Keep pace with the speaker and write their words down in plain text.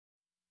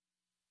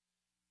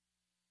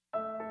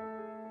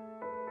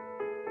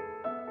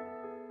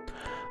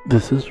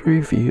This is a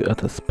review of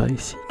the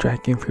Spicy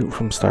Dragonfruit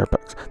from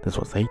Starbucks. This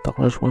was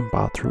 $8 when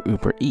bought through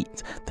Uber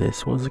Eats.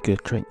 This was a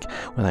good drink.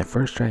 When I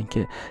first drank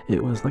it,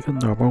 it was like a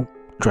normal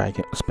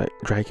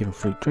dragon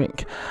fruit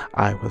drink.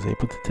 I was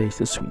able to taste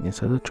the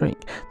sweetness of the drink.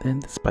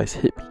 Then the spice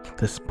hit me.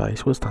 The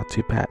spice was not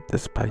too bad. The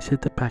spice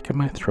hit the back of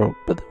my throat,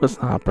 but it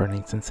was not a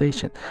burning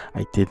sensation.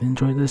 I did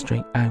enjoy this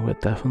drink. I would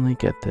definitely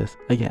get this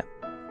again.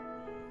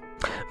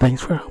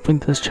 Thanks for helping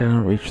this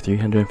channel reach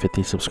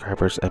 350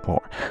 subscribers and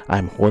more.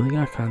 I'm holding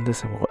a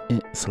contest and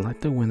will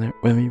select a winner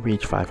when we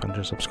reach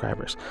 500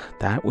 subscribers.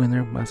 That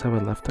winner must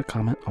have left a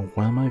comment on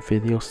one of my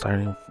videos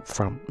starting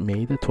from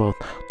May the 12th,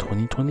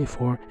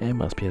 2024 and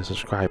must be a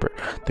subscriber.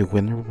 The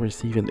winner will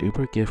receive an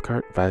Uber gift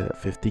card valued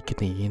at 50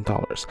 Canadian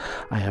dollars.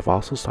 I have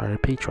also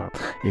started Patreon.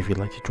 If you'd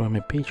like to join my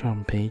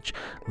Patreon page,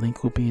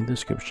 link will be in the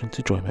description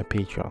to join my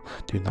Patreon.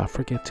 Do not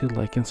forget to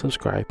like and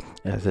subscribe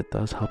as it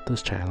does help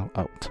this channel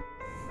out.